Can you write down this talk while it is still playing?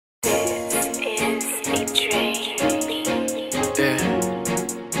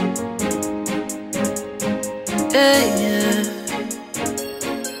yeah, yeah.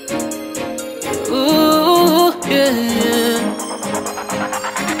 Ooh, yeah, yeah.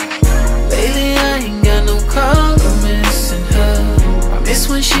 Lately I ain't got no call, I'm missing her. I miss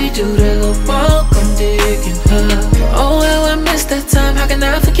when she do that little walk, I'm digging her. Oh well, I miss that time, how can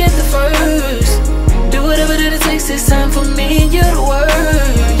I forget the first? Do whatever that it takes this time for me and you to work,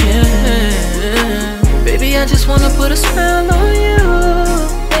 yeah. Baby, I just wanna put a smile on you,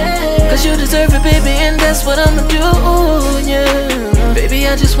 yeah. Cause you deserve it, baby, and that's what I'ma do, yeah. Baby,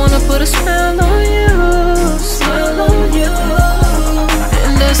 I just wanna put a smile on you, smile on you.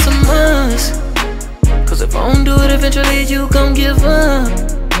 And that's a must, cause if I don't do it, eventually you gon' give up.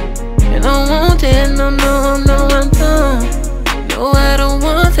 And I want that, no, no, no, I don't. No, I don't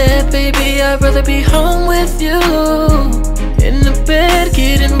want that, baby, I'd rather be home with you, in the bed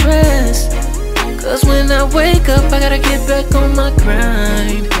getting rest. Cause when I wake up, I gotta get back on my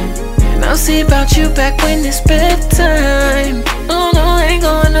grind. And I'll see about you back when it's bedtime. Oh no, I ain't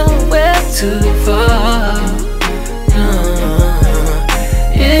going nowhere too far, no,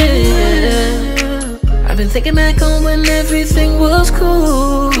 yeah. I've been thinking back on when everything was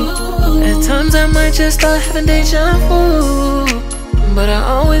cool. At times I might just start having deja vu, but I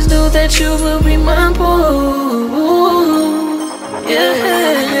always knew that you would be my boo, yeah,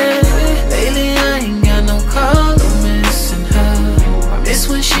 yeah. Lately I ain't got no call, I'm missing her. I miss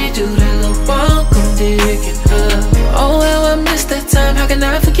when she do that little walk, I'm digging her. Oh well, I miss that time, how can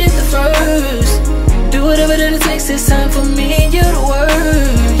I forget the first? Do whatever that it takes this time for me and you to work,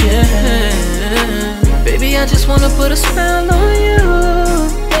 yeah. Baby, I just wanna put a smile on you,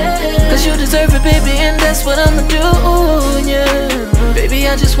 yeah. Cause you deserve it, baby, and that's what I'ma do, yeah. Baby,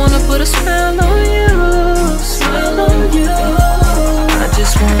 I just wanna put a smile on you, smile on you. I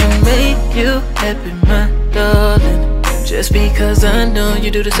just wanna make you happy, my darling, just because I know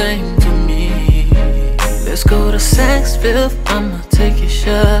you do the same to me. Let's go to Saxville, I'ma take you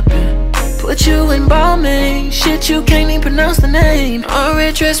shopping. Put you in Balmain, shit you can't even pronounce the name. All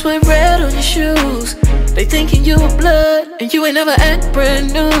red dress with red on your shoes. They thinking you a blood, and you ain't never act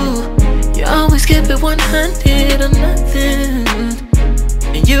brand new. You always keep it 100 or nothing,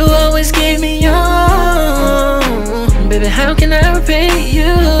 and you always gave me your, baby, how can I repay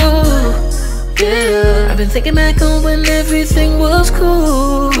you? Yeah, I've been thinking back on when everything was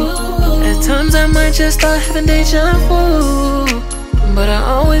cool. At times I might just start having deja vu, but I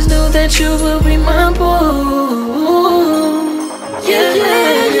always knew that you would be my boo, yeah,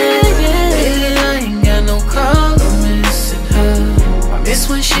 yeah, yeah, yeah. Lately I ain't got no call, I'm missing her. I miss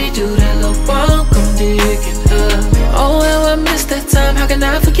when she do that little walk, I'm digging her. Oh well, I miss that time, how can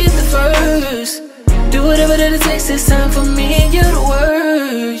I forget the first? Do whatever that it takes this time for me and you to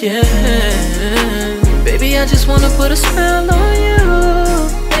work, yeah. Baby, I just wanna put a smile on you,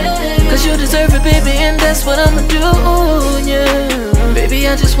 yeah. Cause you deserve it, baby, and that's what I'ma do, yeah. Baby,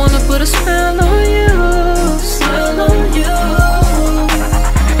 I just wanna put a smile on you, smile on you.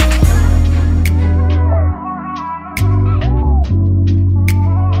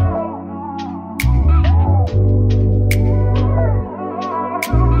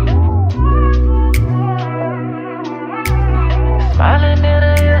 Smiling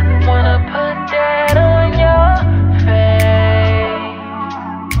at you, wanna put that on your face.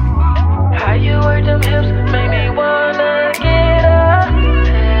 How you work them hips make me wanna get a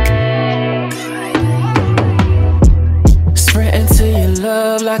taste. Sprinting to your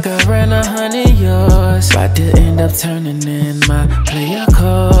love like I ran 100 yards. About to end up turning in my player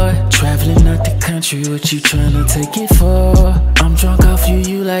card. Traveling out the country, what you tryna take it for? I'm drunk off you,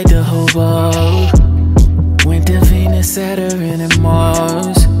 you like the whole ball. Went to Venus, Saturn, and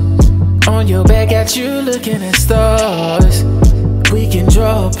Mars. On your back, got you looking at stars. We can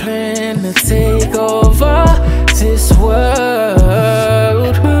draw a plan to take over this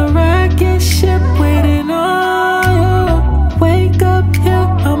world. My rocket ship waiting on you. Wake up here,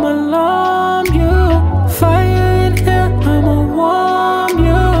 I'ma alarm you. Fire in here, I'ma warm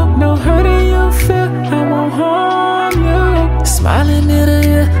you. No hurting you feel, I won't harm you. Smiling at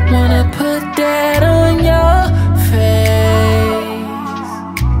you, wanna put that on your face.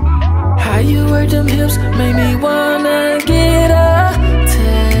 How you work them hips make me wanna get a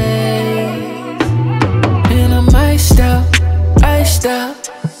taste. And I'm iced out, iced out.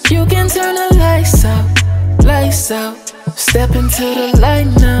 You can turn the lights out, lights out. Step into the light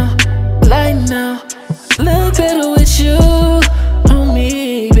now, light now. Look better with you on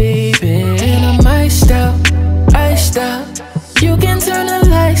me, baby. And I'm iced out, iced out. You can turn the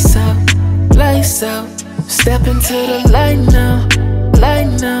lights out, lights out. Step into the light now, light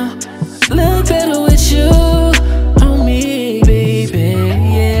now. Look better with you on me, baby,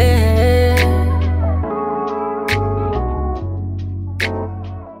 yeah.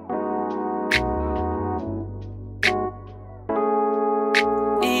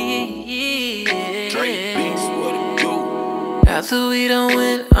 After we done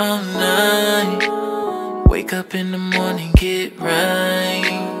went all night, wake up in the morning, get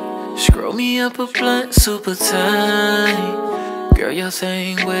right. Scroll me up a blunt, super tight. Girl, your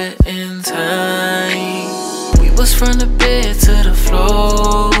thing wet and tight. We was from the bed to the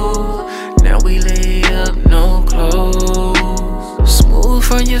floor. Now we lay up, no clothes. Smooth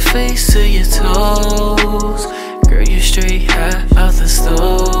from your face to your toes. Girl, you straight hot out the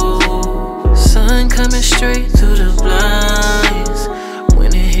stove. Sun coming straight through the blinds.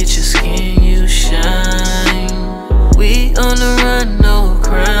 When it hits your skin, you shine. We on the run, no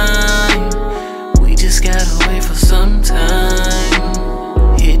crime. We just gotta wait for some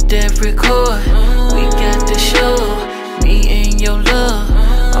time. Hit that record, we got the show. Me and your love,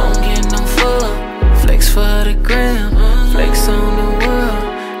 I don't get no fuck. Flex for the gram, flex on the world.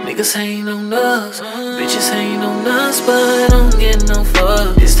 Niggas ain't on us, bitches ain't on us, but I don't get no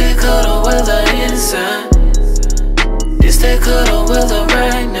fuck. This that cuddle weather inside. This that cuddle weather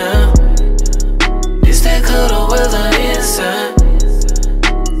right now. This that cuddle weather inside.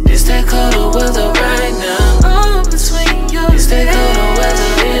 This that cuddle weather right now. All between you. This that cuddle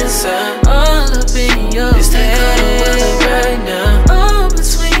weather inside. All up in your This that cuddle weather right now. All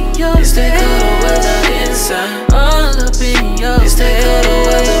between you. This that cuddle weather inside. All up in your This that cuddle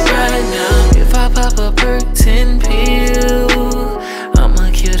weather right now. If I pop a perk 10 pill, I'ma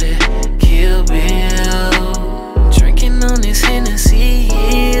kill that Kill Bill. Drinking on this Hennessy, I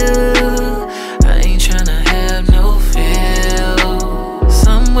ain't tryna have no feel.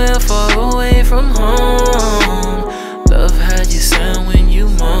 Somewhere far away from home. Love how you sound when you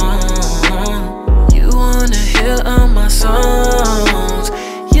moan. You wanna hear all my songs.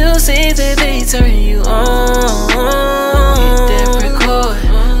 You say that they turn you on. Hit that record,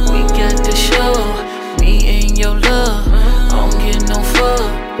 we got the show. Me and your love, I don't get no fuck.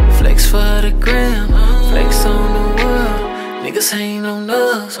 Flex for the gram, flex on the world. Niggas ain't on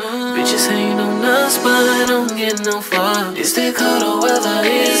us, bitches ain't on us, but I don't get no fuck. This that cuddle weather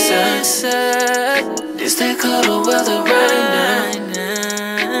inside. This that cuddle weather right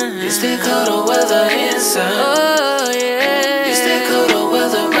now. This that cuddle weather inside. Oh yeah. This that cuddle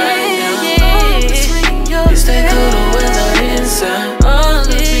weather right now. This that cuddle weather inside. All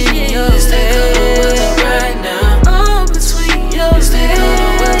up in your This that cuddle weather right now. All between you. This that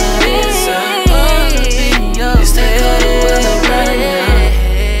cuddle weather inside. All up in your This that cuddle weather right now.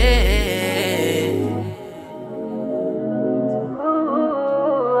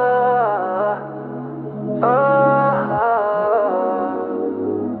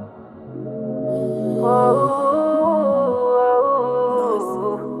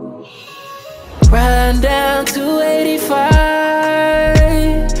 Riding down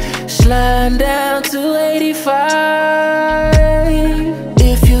 285, sliding down 285.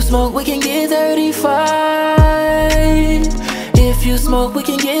 If you smoke, we can get 35. If you smoke, we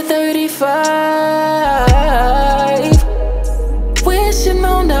can get 35. Wishing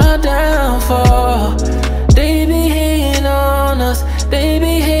on our downfall. They be hating on us, they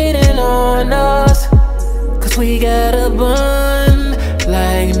be hating on us. Cause we got a bun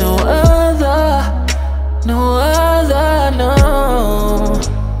like no other, no other, no.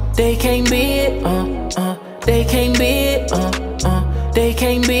 They can't be it, they can't be it, they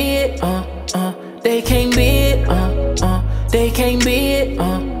can't be it, they can't be it, they can't be it,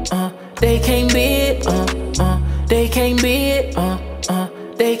 they can't be it, they can't be it,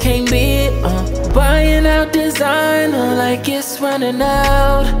 they can't be it. Buying out designer like it's running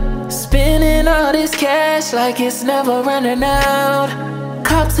out. Spending all this cash like it's never running out.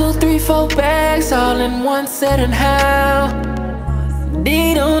 Cop 2, 3, 4 bags all in one set and how.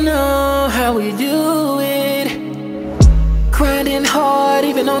 They don't know how we do it. Grinding hard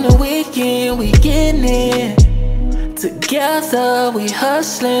even on the weekend, we getting it. Together we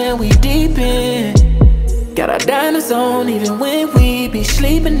hustling, we deep in. Got our diamonds on even when we be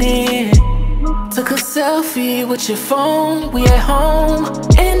sleeping in. Took a selfie with your phone, we at home.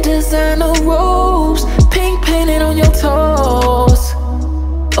 And designer robes, pink painted on your toes.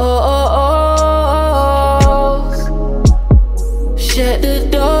 Shut the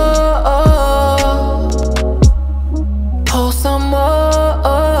door, pull some more.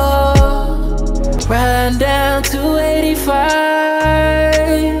 Riding down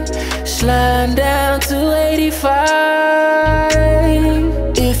 285, sliding down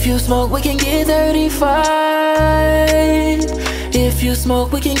 285. If you smoke, we can get 35. If you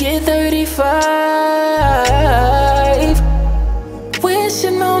smoke, we can get 35.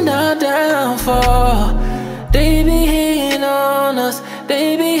 Wishing on our downfall. They be hating on us,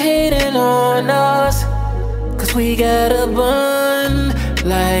 they be hating on us. Cause we got a bun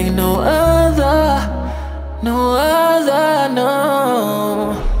like no other, no other, no.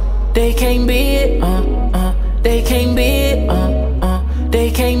 can't be it, they can't be it,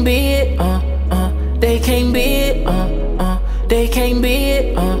 they can't be it, they can't be it, they can't be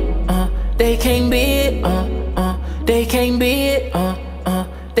it, they can't be it, they can't be it,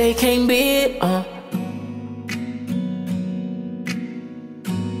 they can't be it,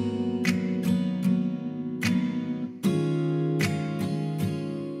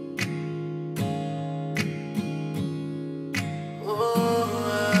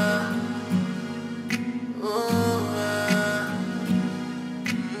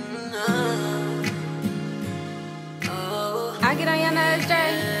 I get on your nerves,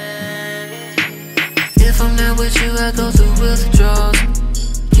 Jay. If I'm not with you, I go through withdrawals.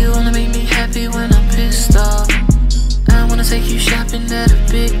 You only make me happy when I'm pissed off. I wanna take you shopping at a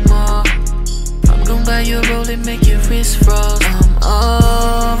big mall. I'm gon' buy you a roll and make your wrist frost. I'm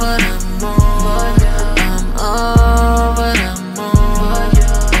over the moon. I'm over the moon.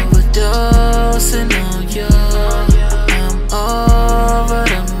 Overdosing on you. I'm over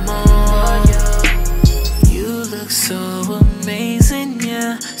the moon. You look so amazing,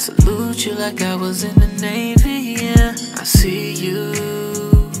 yeah. Salute you like I was in the Navy, yeah. I see you,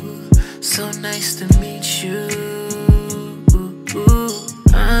 so nice to meet you.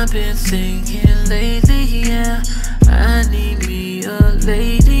 I've been thinking lately, yeah, I need me a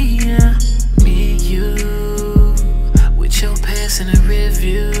lady, yeah. Me and you, with your past in a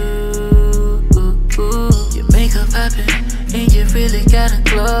review. Your makeup poppin', and you really got a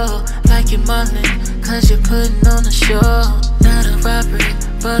glow. Like you're modeling, cause you're putting on a show. Not a robbery,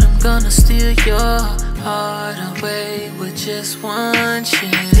 but I'm gonna steal your heart away with just one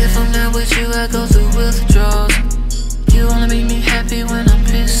chance. If I'm not with you, I go through withdrawals. You only make me happy when I'm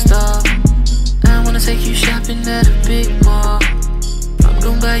pissed off. I wanna take you shopping at a big mall. I'm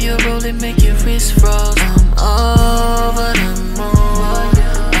gon' buy you a roll and make your wrist frost. I'm over the moon.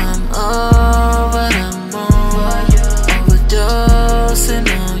 I'm over the moon. Overdosing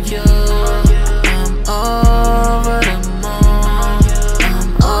on you. I'm over the moon. I'm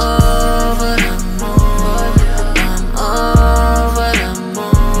over the moon. I'm over the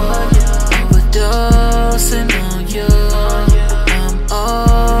moon. Overdosing on you. I'm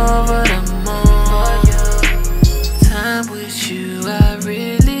over the moon. Time with you I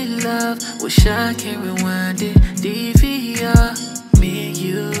really love. Wish I can rewind it, DVR. Me and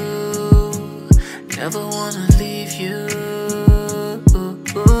you, never wanna leave you.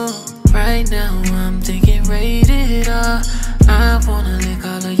 Right now I'm thinking rated R. I wanna lick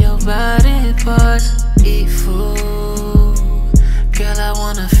all of your body parts. Eat food, girl, I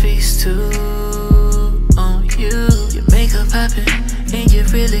wanna feast too on you. Your makeup poppin', and you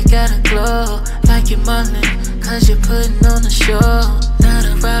really got a glow. Like you're modeling, cause you're putting on a show. Not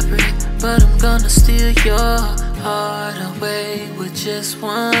a robbery, but I'm gonna steal your heart away with just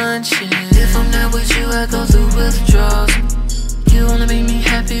one chance. If I'm not with you, I go through withdrawals. You only make me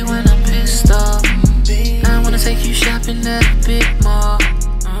happy when I'm pissed off. I wanna take you shopping at a big mall.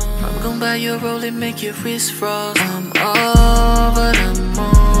 I'm gon' buy you a roll and make your wrist frost. I'm over the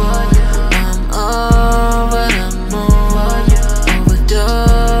moon. I'm over the moon.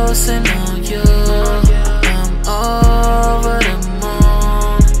 Overdosing on you. I'm over the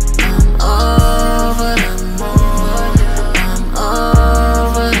moon. I'm over the moon. I'm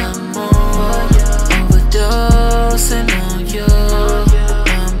over the moon. Overdosing on you.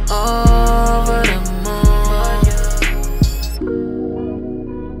 I'm over the moon.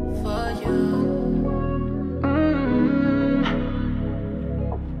 For you.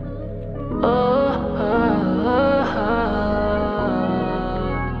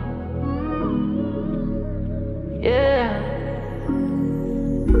 Yeah.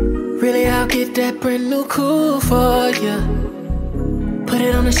 Really, I'll get that brand new cool for ya. Put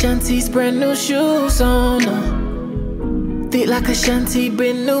it on Ashanti's brand new shoes on her. Thick like Ashanti,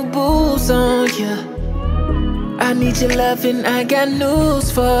 brand new boots on ya. I need your loving, I got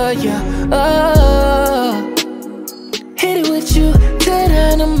news for ya. Oh, hit it with you, dead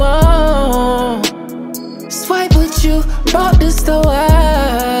animal. Swipe with you, bought the store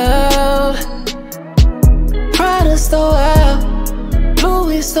out. Prada store out,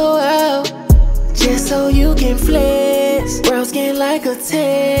 Louis store out. Just so you can flex, brown skin like a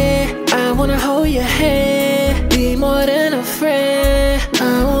 10. I wanna hold your hand, be more than a friend.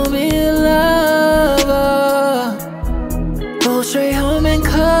 I won't be a lover. Go straight home and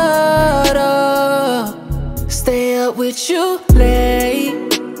cuddle. Stay up with you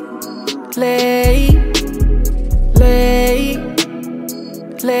late, late, late,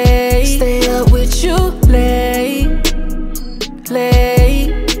 late. Stay up with you late,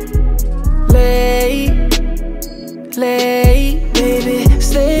 late, late, late. Baby,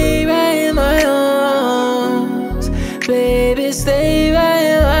 stay right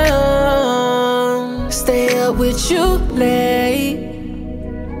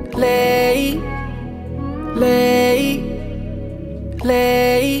late, late, late.